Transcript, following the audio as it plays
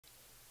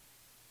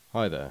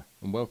Hi there,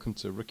 and welcome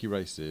to Rookie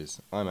Races.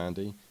 I'm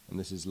Andy, and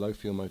this is Low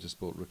Fuel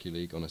Motorsport Rookie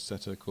League on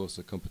Assetto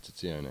Corsa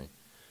Competizione.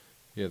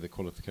 Here are the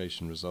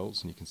qualification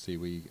results, and you can see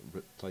we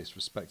placed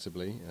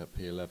respectably at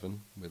P11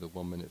 with a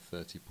 1 minute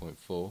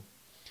 30.4.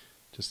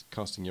 Just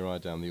casting your eye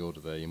down the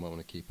order there, you might want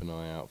to keep an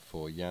eye out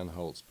for Jan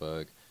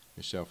Holzberg,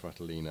 Michel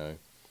Fratellino,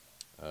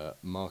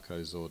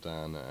 Marco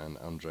Zordan and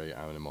Andrei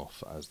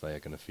Aronimov, as they are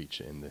going to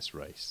feature in this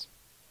race.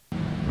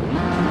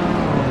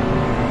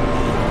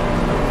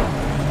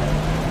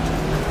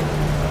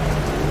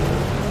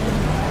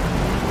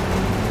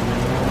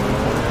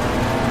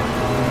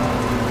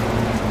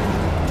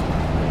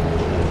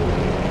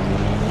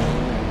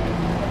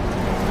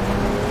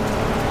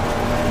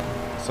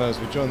 So as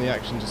we join the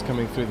action, just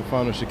coming through the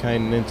final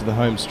chicane and into the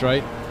home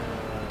straight,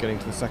 getting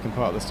to the second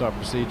part of the start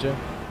procedure.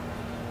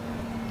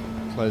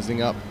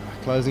 Closing up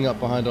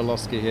behind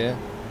Orlowski here.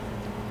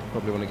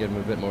 Probably want to give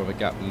him a bit more of a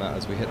gap than that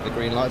as we hit the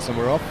green lights and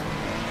we're off.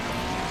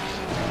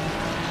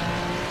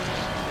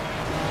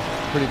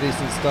 Pretty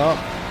decent start.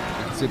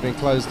 You can see we've been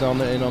closed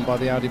in on by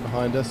the Audi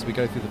behind us. We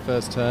go through the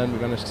first turn, we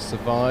managed to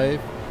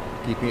survive,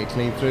 keeping it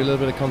clean through. A little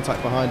bit of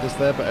contact behind us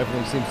there, but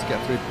everyone seems to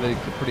get through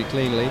pretty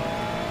cleanly.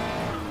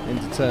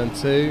 Into turn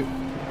 2,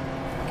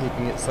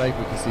 keeping it safe.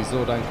 We can see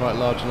Zordan quite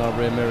large in our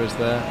rear mirrors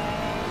there.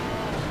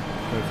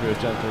 Going through a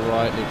gentle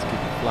right, need to keep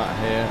it flat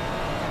here.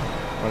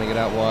 Running it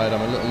out wide.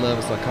 I'm a little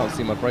nervous, I can't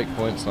see my brake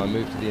point, so I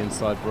move to the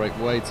inside brake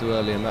way too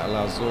early, and that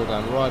allows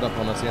Zordan right up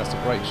on us. He has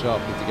to brake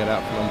sharply to get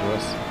out from under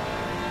us.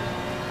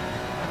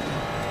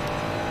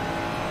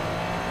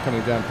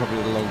 Coming down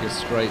probably the longest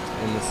straight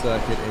in the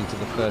circuit into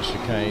the first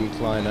chicane,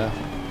 Kleiner.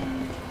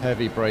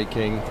 Heavy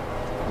braking.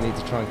 Need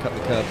to try and cut the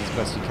curve as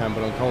best you can,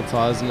 but on cold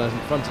tyres. And in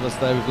front of us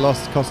there we've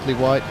lost Costly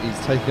White. He's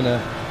taken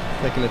a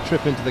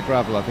trip into the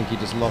gravel. I think he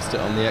just lost it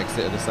on the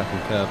exit of the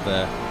second curve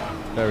there.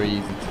 Very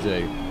easy to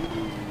do.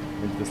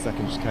 Into the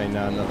second chicane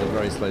now, another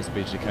very slow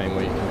speed chicane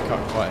where you can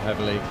cut quite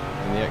heavily,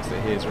 and the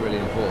exit here is really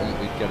important.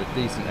 We get a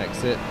decent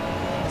exit,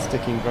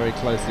 sticking very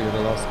closely with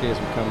Orlowski as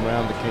we come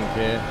round the kink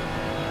here,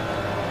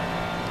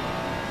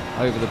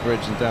 over the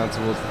bridge and down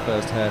towards the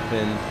first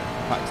hairpin.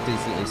 Pack's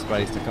decently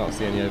spaced, I can't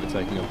see any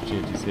overtaking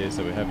opportunities here,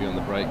 so we're heavy on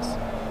the brakes.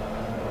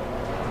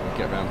 We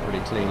get around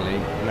pretty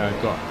cleanly. Now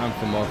we've got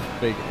Amphimov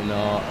big in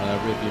our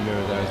rearview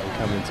mirror there as we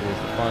come in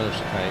towards the final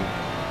chicane.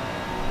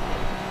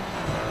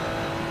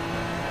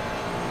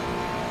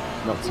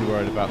 Not too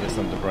worried about this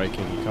under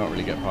braking, he can't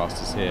really get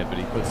past us here, but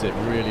he puts it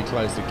really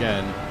close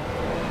again.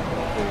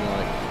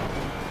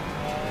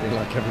 Feeling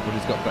like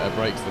everybody's got better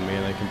brakes than me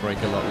and they can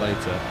brake a lot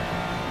later.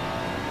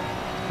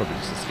 It's probably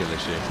just a skill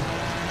issue.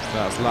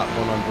 That's lap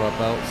 1 under our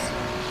belts.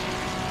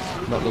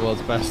 Not the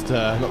world's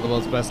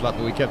best lap,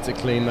 but we kept it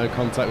clean, no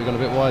contact. We got a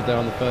bit wide there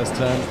on the first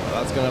turn.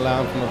 That's going to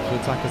allow him to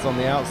attack us on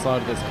the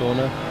outside of this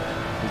corner.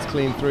 He's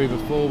clean through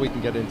before we can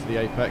get into the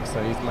apex,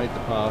 so he's made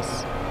the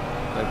pass.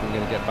 I don't think we're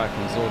going to get back,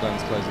 and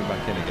Zordan's closing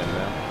back in again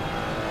now.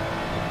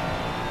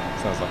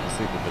 Sounds like a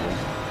super villain.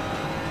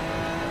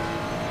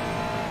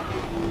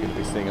 We're going to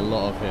be seeing a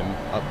lot of him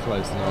up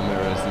close in our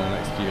mirrors in the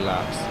next few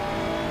laps.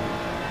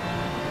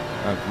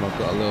 I've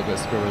got a little bit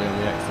squirrely on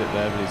the exit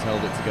there, but he's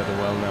held it together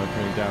well now,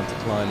 coming down to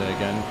Kleiner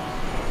again.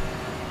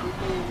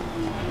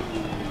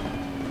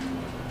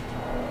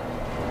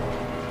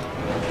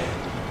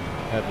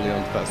 Heavily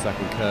onto that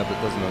second curb, but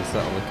doesn't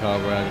unsettle the car.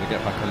 We're able to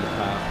get back on the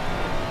path.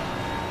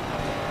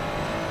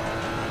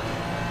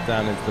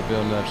 Down into the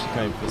Villeneuve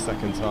chicane for the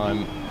second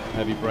time.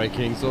 Heavy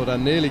braking.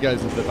 Zordan nearly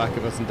goes into the back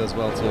of us and does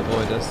well to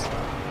avoid us.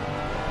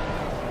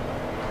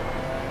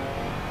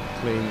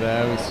 Clean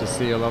there. We just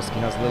see Orlowski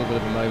has a little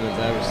bit of a moment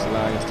there, which is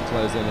allowing us to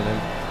close in on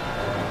him.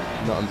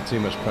 Not under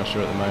too much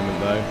pressure at the moment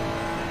though.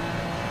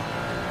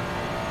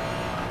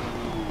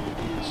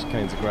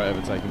 Chicane's a great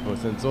overtaking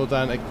point, and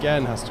Zordan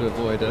again has to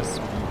avoid us.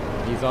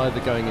 He's either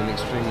going in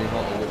extremely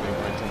hot or we're being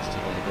very tentative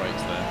on the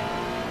brakes there.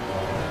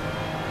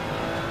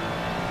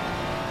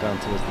 Down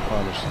towards the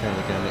final chicane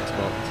again, it's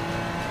blocked.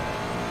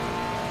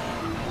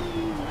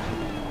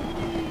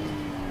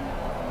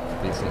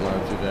 Decent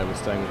line through there,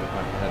 we're staying with the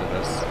pack ahead of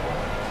us.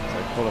 So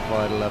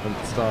qualified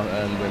 11th start,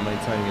 and we're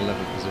maintaining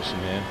 11th position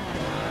here.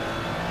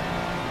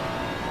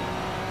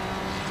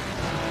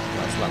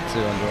 That's lap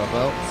 2 under our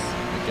belts.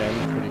 Again,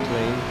 pretty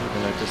clean. We're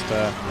going to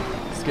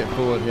just skip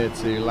forward here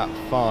to lap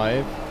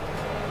 5.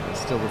 It's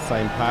still the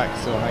same pack,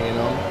 still hanging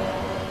on.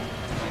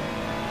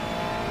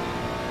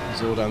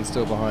 Zordan's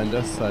still behind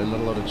us, so not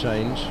a lot of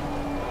change.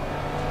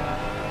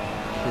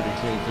 Pretty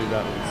clean through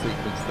that little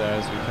sequence there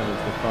as we come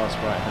into the fast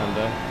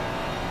right-hander.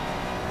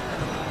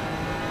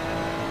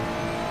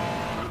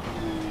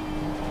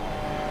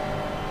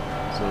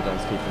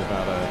 Zordan's keeping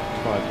about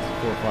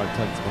 4 or 5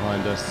 tenths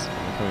behind us,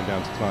 and we're coming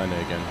down to Kleiner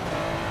again.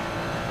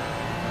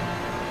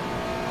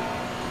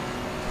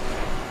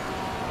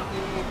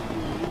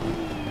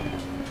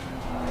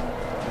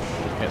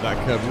 Hit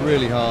that curve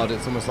really hard.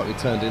 It's almost like we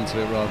turned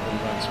into it rather than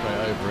ran straight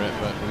over it,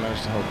 but we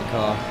managed to hold the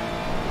car.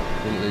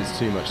 Didn't lose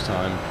too much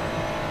time.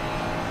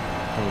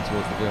 Coming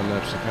towards the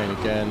Villeneuve chicane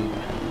again.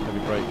 Heavy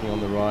braking on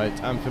the right.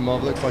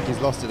 Amphimov looks like he's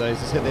lost it there. He's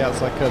just hit the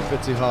outside curve a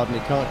bit too hard and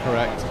he can't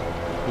correct.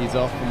 He's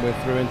off and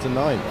we're through into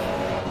 9th.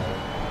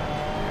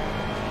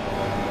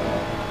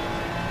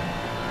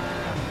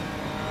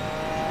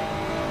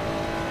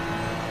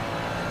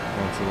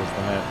 Towards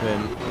the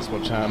hairpin. Let's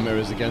watch how it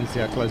mirrors again, see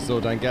how close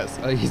Zordan gets.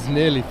 Oh, he's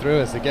nearly through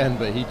us again,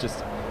 but he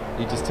just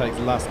takes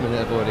last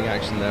minute avoiding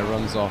action there,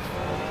 runs off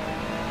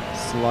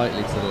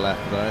slightly to the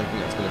left, but I don't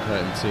think that's going to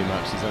hurt him too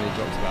much. He's only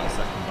dropped about a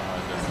second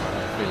behind us, and I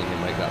have a feeling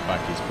he'll make that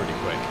back. He's pretty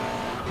quick.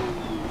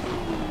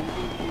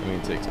 Coming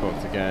into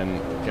Xbox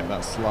again, get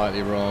that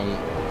slightly wrong,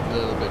 a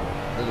little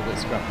bit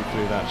scrappy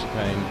through that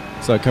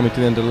chicane. So coming to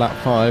the end of lap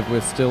 5,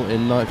 we're still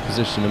in 9th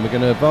position, and we're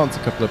going to advance a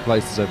couple of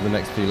places over the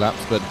next few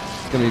laps, but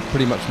going to be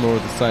pretty much more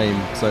of the same,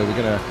 so we're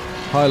going to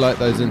highlight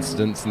those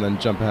incidents and then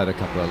jump ahead a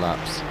couple of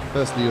laps.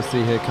 Firstly, you'll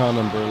see here car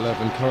number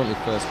 11, currently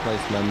first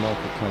place man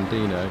Michael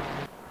Condino.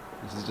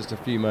 This is just a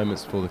few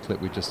moments before the clip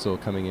we just saw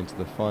coming into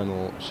the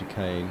final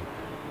chicane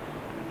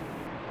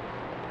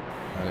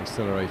and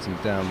accelerating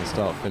down the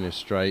start-finish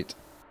straight.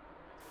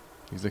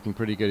 He's looking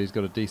pretty good. He's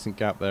got a decent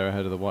gap there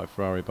ahead of the white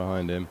Ferrari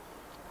behind him,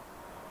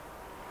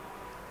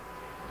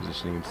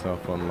 positioning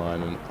himself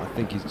online, and I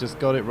think he's just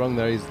got it wrong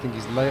there. I think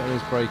he's late on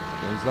his brake.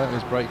 He's late on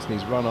his brakes and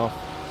he's run off,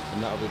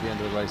 and that'll be the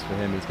end of the race for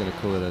him. He's going to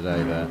call it a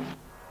day there.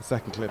 The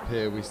second clip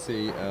here, we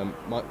see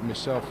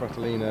Michel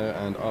Fratellino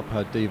and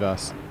Arpad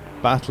Divas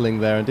battling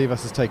there, and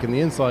Divas has taken the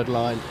inside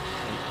line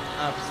and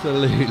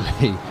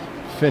absolutely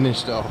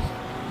finished off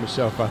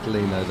Michel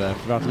Fratellino there.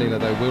 Fratellino,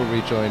 though, will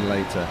rejoin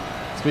later.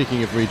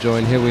 Speaking of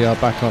rejoin, here we are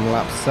back on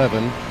lap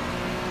 7.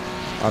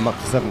 I'm up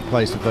to 7th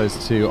place with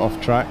those two off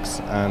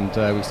tracks, and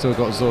we've still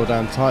got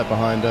Zordan tight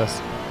behind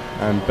us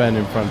and Ben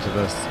in front of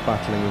us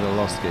battling with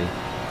Orlowski.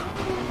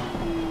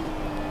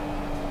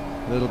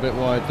 A little bit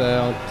wide there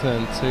on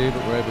turn 2,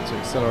 but we're able to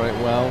accelerate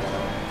well.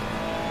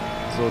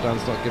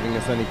 Zordan's not giving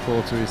us any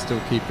quarter, he's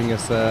still keeping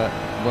us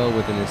well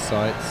within his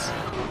sights.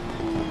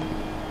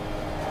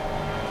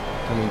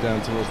 Coming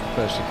down towards the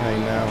first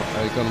chicane now.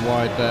 He's gone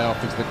wide there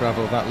off into the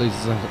gravel. That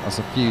loses us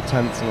a few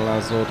tenths and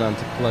allows Zordan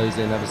to close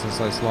in ever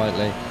so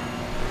slightly.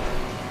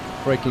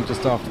 Braking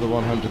just after the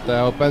 100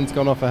 there. Oh, Ben's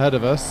gone off ahead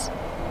of us.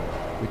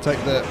 We take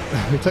the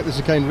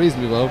chicane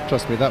reasonably well.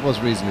 Trust me, that was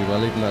reasonably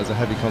well, even though it was a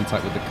heavy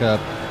contact with the curb.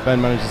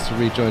 Ben manages to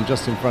rejoin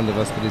just in front of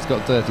us, but he's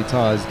got dirty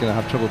tyres. He's going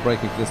to have trouble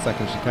braking for this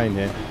second chicane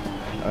here.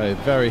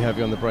 Very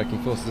heavy on the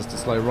braking, forces us to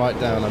slow right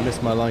down. I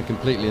missed my line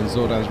completely, and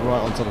Zordan's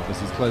right on top of us.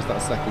 He's closed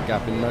that second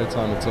gap in no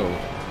time at all.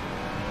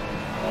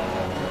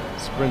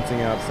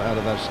 Sprinting out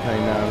of that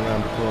chicane now and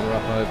around the corner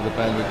up over the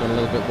bend. We've gone a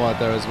little bit wide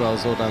there as well.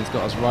 Zordan's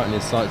got us right in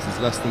his sights. He's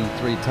less than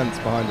 3 tenths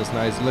behind us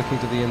now. He's looking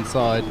to the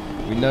inside.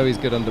 We know he's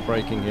good under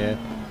braking here.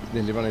 He's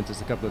nearly run into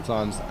us a couple of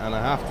times, and I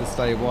have to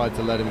stay wide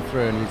to let him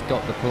through, and he's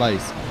got the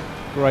place.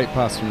 Great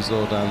pass from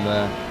Zordan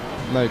there.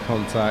 No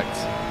contact.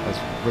 I was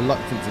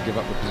reluctant to give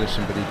up the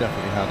position, but he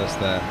definitely had us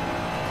there.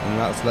 And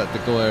that's let the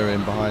Goya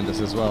in behind us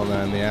as well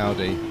now in the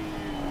Audi,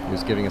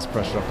 who's giving us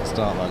pressure off the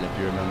start line, if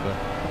you remember.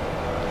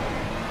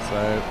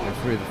 So we're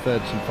through the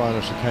third and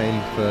final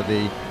chicane for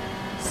the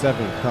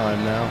 7th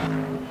time now.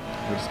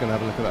 We're just going to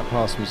have a look at that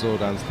pass from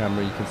Zordan's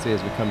camera. You can see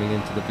as we're coming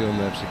into the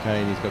Villeneuve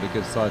chicane, he's got a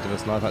good sight of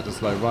us, and I've had to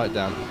slow right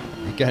down.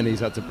 Again, he's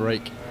had to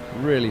brake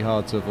really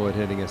hard to avoid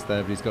hitting us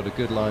there, but he's got a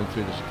good line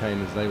through the chicane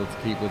and is able to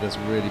keep with us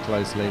really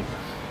closely.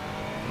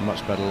 A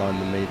much better line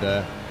than me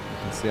there. You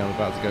can see I'm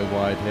about to go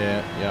wide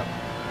here. Yep,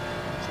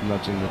 just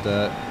nudging the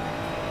dirt.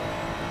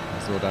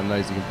 Zordan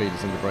knows he can beat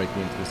us under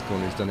braking into this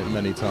corner. He's done it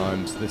many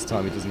times. This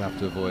time he doesn't have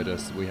to avoid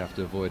us. We have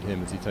to avoid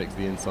him as he takes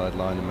the inside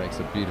line and makes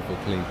a beautiful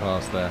clean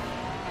pass there.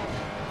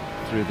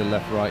 Through the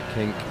left-right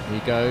kink he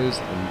goes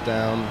and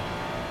down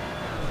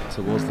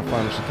towards the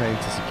final chicane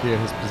to secure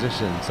his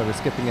position. So we're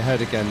skipping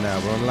ahead again now.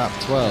 We're on lap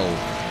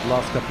 12,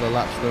 last couple of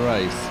laps of the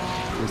race.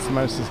 We've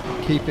managed to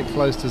keep it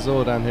close to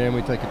Zordan here, and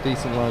we take a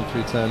decent line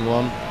through turn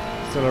 1,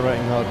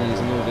 accelerating hard and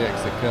using all the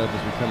exit curve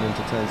as we come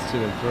into turns 2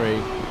 and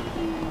 3.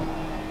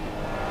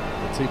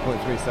 The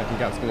 2.3 second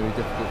gap is going to be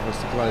difficult for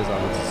us to close,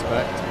 I would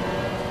suspect.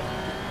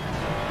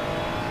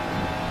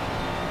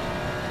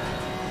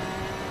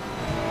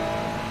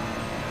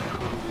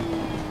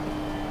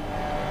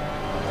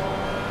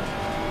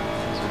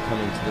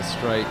 Coming to the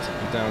straight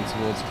and down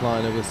towards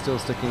Kleiner, we're still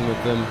sticking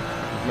with them.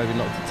 We've maybe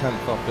knocked a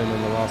tenth off him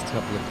in the last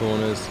couple of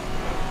corners.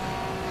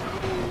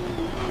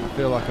 I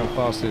feel like I'm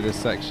fast through this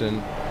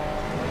section.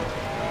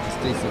 It's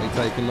decently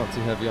taken, not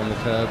too heavy on the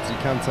curbs. You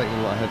can take them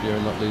a lot heavier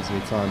and not lose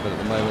any time, but at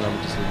the moment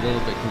I'm just a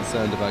little bit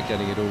concerned about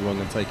getting it all wrong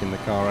and taking the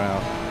car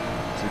out.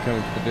 So we're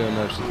coming to the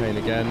Villeneuve chicane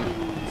again.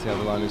 See how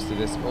the line is to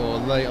this. Or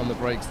late on the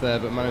brakes there,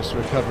 but managed to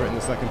recover it in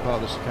the second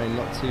part of the chicane.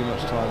 Not too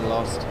much time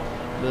lost.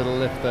 Little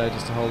lift there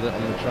just to hold it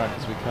on the track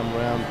as we come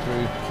round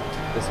through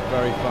this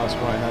very fast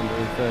right-hander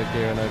in third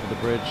gear and over the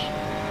bridge.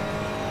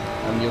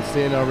 And you'll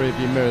see in our rear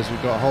view mirrors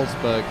we've got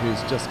Holzberg, who's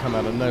just come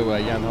out of nowhere.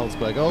 Jan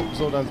Holzberg. Oh,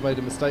 Zordan's made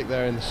a mistake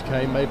there in the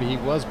chicane. Maybe he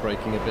was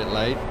braking a bit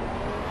late,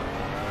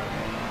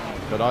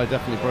 but I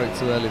definitely broke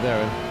too early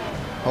there, and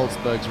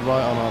Holzberg's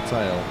right on our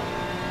tail.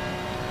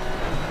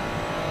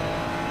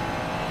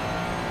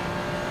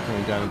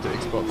 coming down into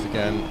X-Box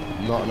again.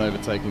 Not an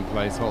overtaking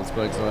place.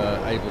 Holzberg's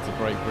able to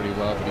brake pretty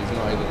well, but he's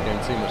not able to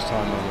gain too much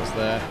time on us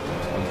there.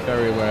 I'm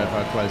very aware of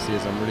how close he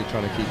is. I'm really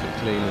trying to keep it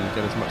clean and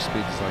get as much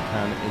speed as I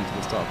can into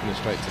the start-finish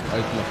straight to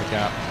open up a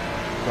gap.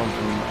 Gone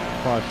from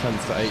 5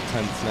 tenths to 8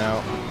 tenths now.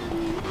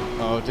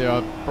 Oh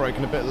dear, I've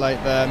broken a bit late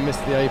there.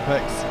 Missed the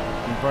apex.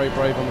 I'm very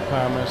brave on the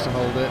power, managed to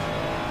hold it.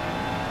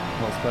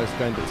 Holzberg's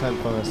gained a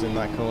tenth on us in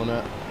that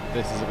corner.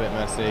 This is a bit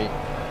messy.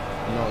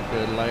 Not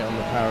good. Late on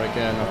the power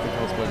again. I think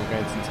Holzberg will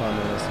gain some time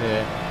on us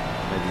here.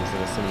 Maybe he's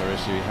in a similar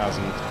issue. He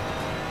hasn't.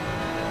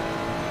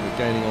 We're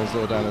gaining on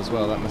Zordan as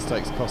well. That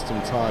mistake's cost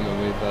him time, and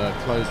we've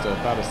closed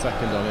about a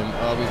second on him.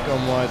 Oh, we've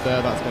gone wide there.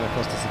 That's going to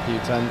cost us a few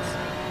tenths.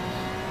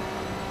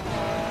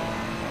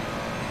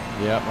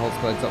 Yep,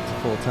 Holzberg's up to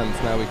 4 tenths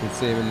now. We can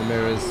see him in the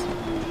mirrors,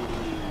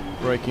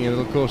 braking a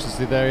little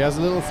cautiously there. He has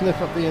a little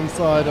sniff up the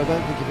inside. I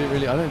don't think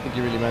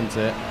he really meant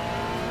it.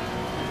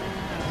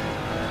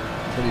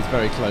 But he's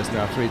very close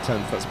now, 3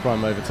 tenths, that's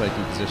prime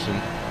overtaking position.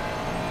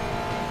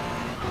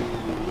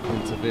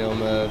 Into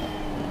Villeneuve,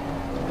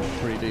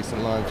 pretty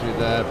decent line through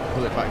there,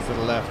 pull it back to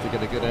the left to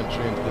get a good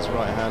entry into this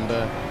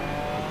right-hander.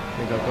 I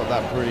think I've got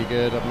that pretty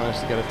good. I've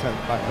managed to get a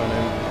tenth back on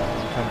him.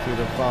 Come through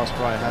the fast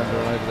right-hander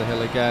and over the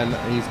hill again.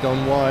 He's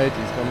gone wide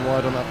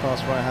on that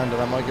fast right-hander.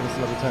 That might give us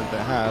another tenth,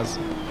 it has.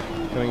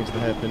 Going into the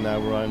hairpin now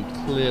where I'm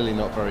clearly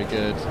not very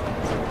good. It's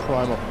a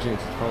prime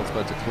opportunity for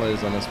Holzberg to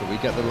close on us, but we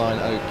get the line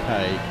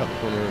okay. Cut the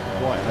corner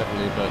quite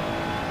heavily, but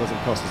doesn't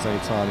cost us any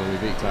time, and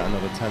we've eked out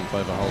another tenth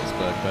over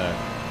Holzberg there.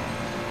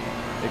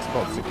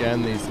 X-Box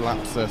again. These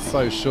laps are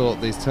so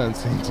short, these turns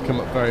seem to come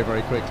up very,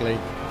 very quickly.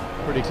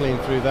 Pretty clean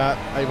through that.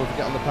 Able to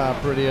get on the power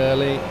pretty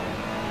early.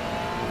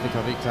 I think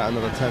I've eked out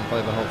another tenth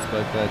over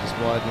Holzberg there, just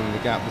widening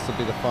the gap. This will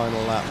be the final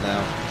lap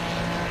now.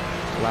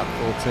 Lap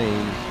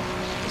 14.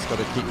 Got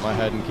to keep my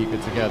head and keep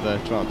it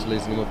together, try not to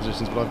lose any more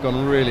positions, but I've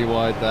gone really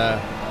wide there.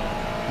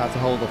 Had to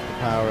hold off the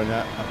power and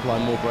apply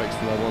more brakes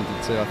than I wanted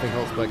to. I think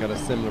Holzberg had a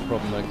similar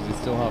problem though, because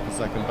he's still half a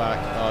second back.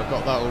 I've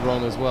got that all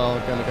wrong as well.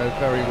 Going to go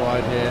very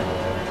wide here.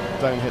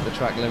 Don't hit the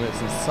track limits,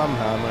 and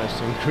somehow managed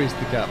to increase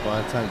the gap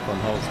by a tenth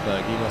on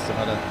Holzberg. He must have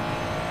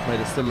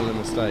made a similar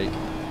mistake.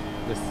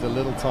 This is a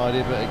little tidy,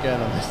 but again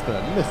I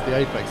missed the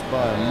apex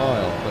by a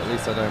mile, but at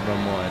least I don't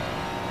run wide.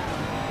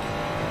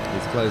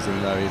 He's closing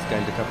though, he's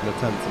gained a couple of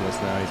tenths on us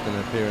now. He's going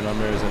to appear in our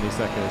mirrors any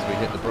second as we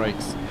hit the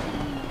brakes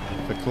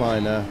for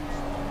Kleiner.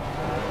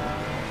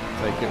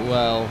 Take it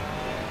well.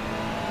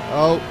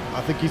 Oh,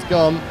 I think he's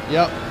gone.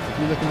 Yep, if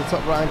you look in the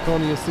top right hand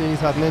corner you'll see he's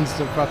had an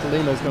incident.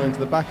 Fratellino's gone into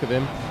the back of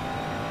him.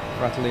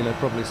 Fratellino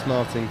probably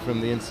smarting from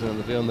the incident on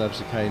the Villeneuve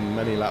chicane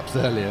many laps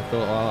earlier.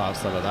 Thought, oh, I'll have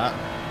some of that.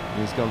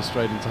 And he's gone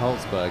straight into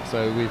Holzberg.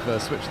 So we've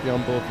switched the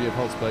onboard view of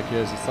Holzberg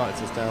here as he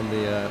sights us down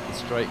the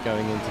straight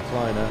going into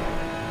Kleiner.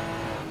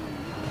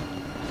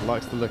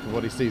 Likes the look of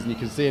what he sees, and you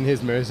can see in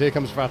his mirrors, here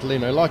comes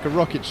Fratellino, like a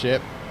rocket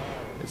ship.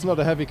 It's not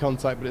a heavy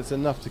contact, but it's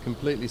enough to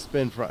completely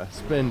spin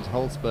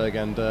Holzberg,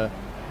 and the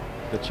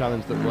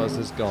challenge that was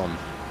has gone.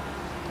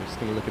 I'm just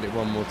going to look at it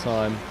one more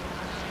time.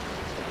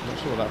 I'm not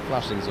sure what that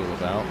flashing's all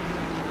about.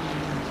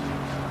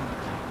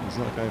 He's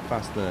not going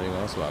faster than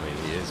anyone else. Well, I mean,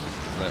 he is, because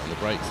he's late on the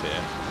brakes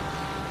here.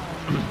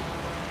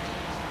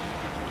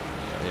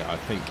 Yeah, I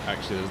think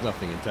actually there's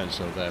nothing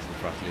intentional there from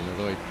Fratellino,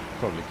 although he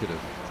probably could have.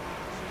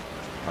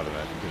 I don't know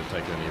if he could have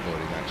taken any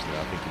avoiding action there.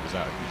 I think he was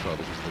out of control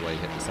because of the way he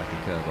hit the second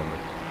curve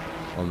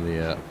on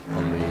the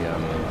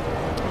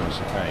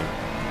chicane.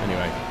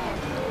 Anyway,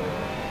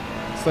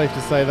 safe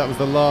to say that was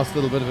the last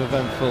little bit of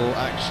eventful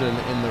action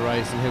in the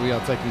race, and here we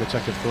are taking the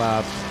checkered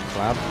flag.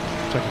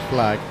 Checkered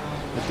flag.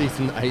 A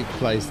decent 8th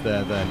place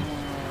there then.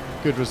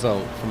 Good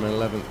result from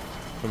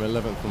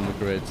 11th on the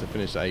grid to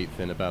finish 8th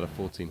in about a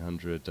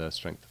 1400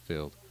 strength of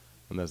field.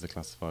 And there's the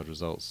classified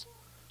results.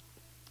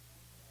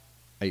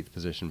 8th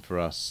position for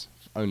us,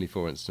 only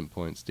 4 instant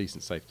points,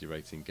 decent safety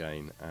rating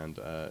gain, and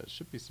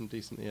should be some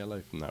decent ELO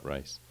from that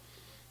race.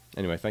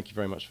 Anyway, thank you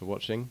very much for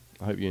watching.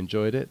 I hope you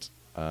enjoyed it.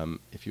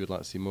 If you would like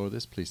to see more of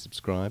this, please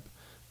subscribe,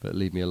 but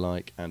leave me a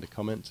like and a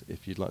comment.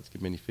 If you'd like to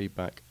give me any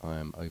feedback, I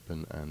am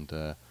open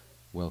and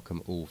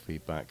welcome all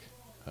feedback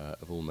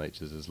of all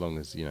natures, as long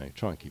as, you know,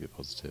 try and keep it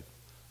positive.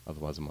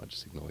 Otherwise I might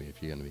just ignore you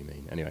if you're going to be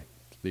mean. Anyway,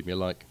 leave me a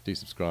like, do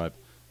subscribe,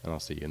 and I'll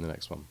see you in the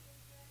next one.